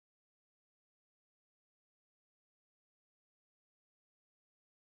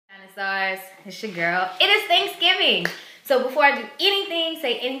Stars, it's your girl. It is Thanksgiving. So before I do anything,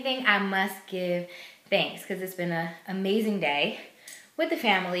 say anything, I must give thanks because it's been an amazing day with the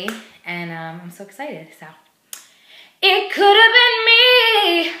family and I'm so excited. So it could have been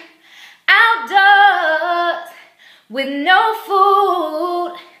me outdoors with no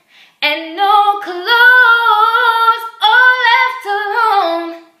food and no clothes, all left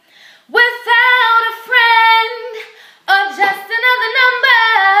alone without a friend or just another number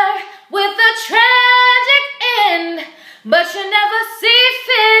with a tragic end. But you never see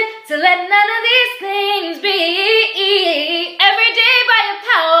fit to let none of these things be. Every day by your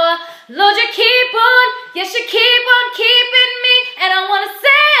power, Lord, you keep on, yes, you keep on keeping me. And I want to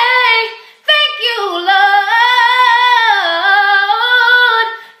say thank you, Lord.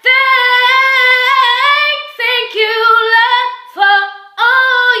 Thank you, Lord, for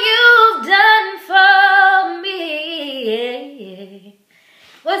all you've done for me.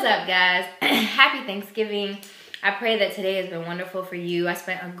 What's up, guys? Happy Thanksgiving. I pray that today has been wonderful for you. I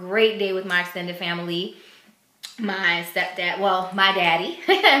spent a great day with my extended family. My stepdad, well, my daddy,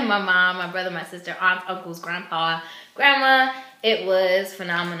 my mom, my brother, my sister, aunts, uncles, grandpa, grandma. It was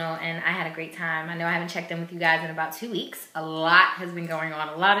phenomenal and I had a great time. I know I haven't checked in with you guys in about 2 weeks. A lot has been going on,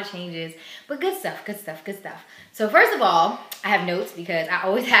 a lot of changes, but good stuff, good stuff, good stuff. So first of all, I have notes because I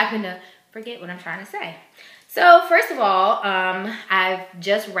always happen to forget what I'm trying to say. So first of all, I've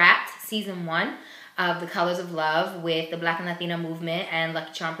just wrapped season 1 of The Colors of Love with the Black and Latina movement and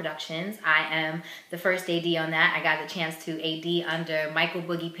Lucky Charm Productions. I am the first AD on that. I got the chance to AD under Michael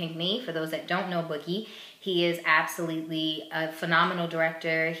Boogie Pinkney. For those that don't know Boogie, he is absolutely a phenomenal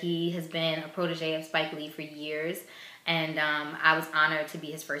director. He has been a protege of Spike Lee for years, and I was honored to be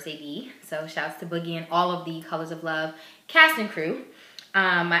his first AD. So shouts to Boogie and all of the Colors of Love cast and crew.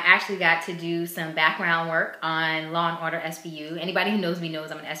 I actually got to do some background work on Law & Order SVU. Anybody who knows me knows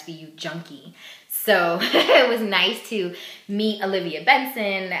I'm an SVU junkie. So it was nice to meet Olivia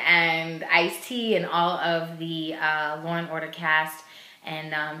Benson and Ice-T and all of the Law & Order cast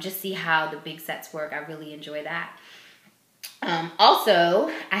and just see how the big sets work. I really enjoy that. Also,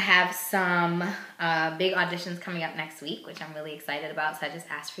 I have some big auditions coming up next week, which I'm really excited about. So I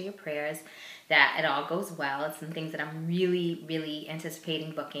just ask for your prayers that it all goes well. It's some things that I'm really, really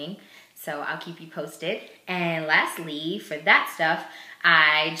anticipating booking. So I'll keep you posted. And lastly, for that stuff,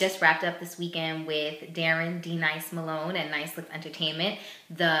 I just wrapped up this weekend with Darren D. Nice Malone and Nice Look Entertainment,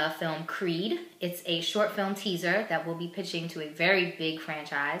 the film Creed. It's a short film teaser that we'll be pitching to a very big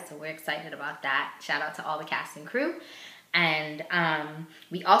franchise, so we're excited about that. Shout out to all the cast and crew. And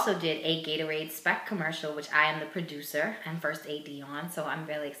we also did a Gatorade spec commercial, which I am the producer and first AD on, so I'm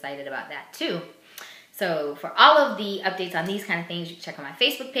really excited about that too. So for all of the updates on these kind of things, you can check on my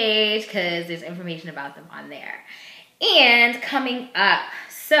Facebook page because there's information about them on there. And coming up,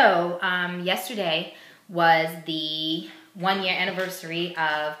 so yesterday was the 1-year anniversary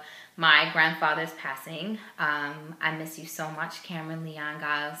of my grandfather's passing. I miss you so much, Cameron Leon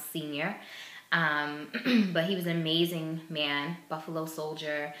Giles Sr. But he was an amazing man, Buffalo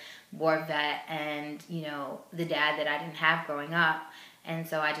soldier, war vet, and, you know, the dad that I didn't have growing up. And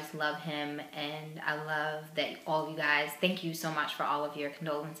so I just love him, and I love that all of you guys, thank you so much for all of your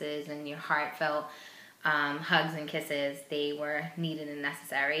condolences and your heartfelt hugs and kisses. They were needed and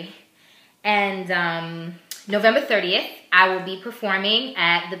necessary. And November 30th, I will be performing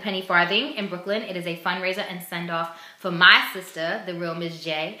at the Penny Farthing in Brooklyn. It is a fundraiser and send-off for my sister, the real Miss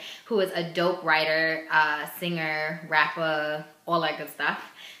J, who is a dope writer, singer, rapper, all that good stuff.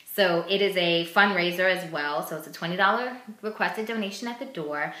 So it is a fundraiser as well. So it's a $20 requested donation at the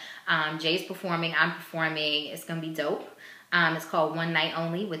door. Jay's performing, I'm performing. It's going to be dope. It's called One Night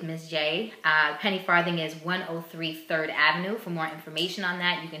Only with Miss J. Penny Farthing is 103 3rd Avenue. For more information on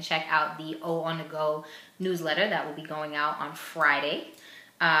that, you can check out the O on the Go newsletter that will be going out on Friday,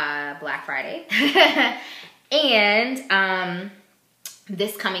 Black Friday. And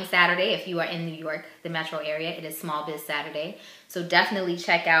this coming Saturday, if you are in New York, the metro area, it is Small Biz Saturday. So definitely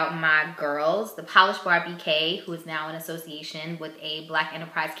check out my girls, the Polish Bar BK, who is now in association with a Black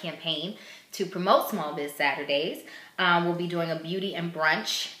Enterprise campaign to promote Small Biz Saturdays. We'll be doing a beauty and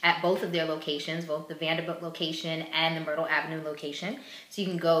brunch at both of their locations, both the Vanderbilt location and the Myrtle Avenue location. So you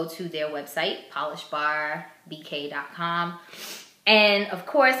can go to their website, polishbarbk.com. And of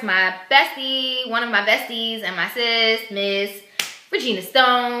course, my bestie, one of my besties and my sis, Miss Regina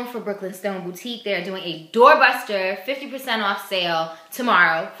Stone for Brooklyn Stone Boutique. They're doing a doorbuster 50% off sale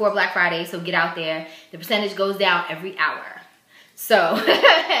tomorrow for Black Friday. So get out there. The percentage goes down every hour. So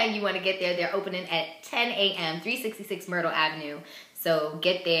you want to get there. They're opening at 10 a.m., 366 Myrtle Avenue. So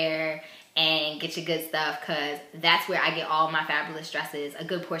get there and get your good stuff, because that's where I get all my fabulous dresses, a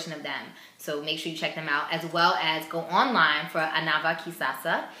good portion of them. So make sure you check them out, as well as go online for Anava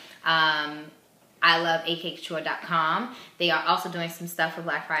Kisasa. I love akcouture.com. They are also doing some stuff for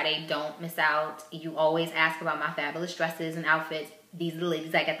Black Friday. Don't miss out. You always ask about my fabulous dresses and outfits. These are the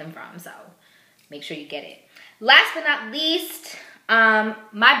ladies I get them from, so make sure you get it. Last but not least,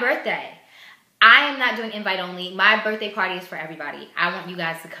 my birthday. I am not doing invite only. My birthday party is for everybody. I want you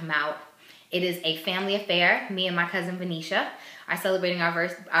guys to come out. It is a family affair. Me and my cousin Venetia are celebrating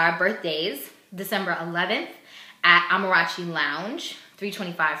our birthdays December 11th at Amarachi Lounge,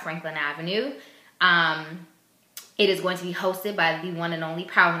 325 Franklin Avenue. It is going to be hosted by the one and only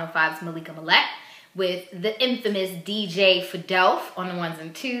Power 105's Malika Millette, with the infamous DJ Fidelf on the ones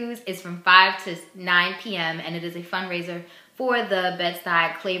and twos. It's from 5 to 9 p.m. and it is a fundraiser for the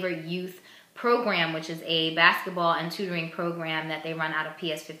Bed-Stuy Claver Youth Program, which is a basketball and tutoring program that they run out of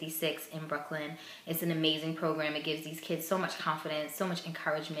PS 56 in Brooklyn. It's an amazing program. It gives these kids so much confidence, so much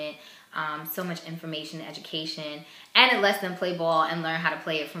encouragement, so much information, education, and it lets them play ball and learn how to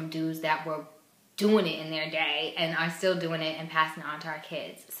play it from dudes that were doing it in their day and are still doing it and passing it on to our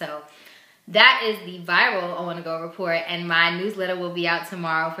kids. So that is the viral I Want to Go report, and my newsletter will be out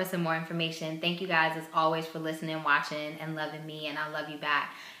tomorrow for some more information. Thank you guys as always for listening, watching, and loving me, and I love you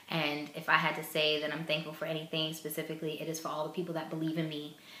back. And if I had to say that I'm thankful for anything specifically, it is for all the people that believe in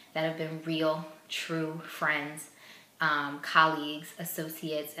me, that have been real, true friends, colleagues,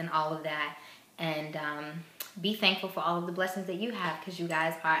 associates, and all of that. And be thankful for all of the blessings that you have, because you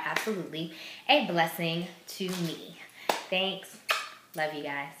guys are absolutely a blessing to me. Thanks. Love you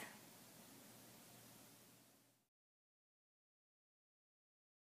guys.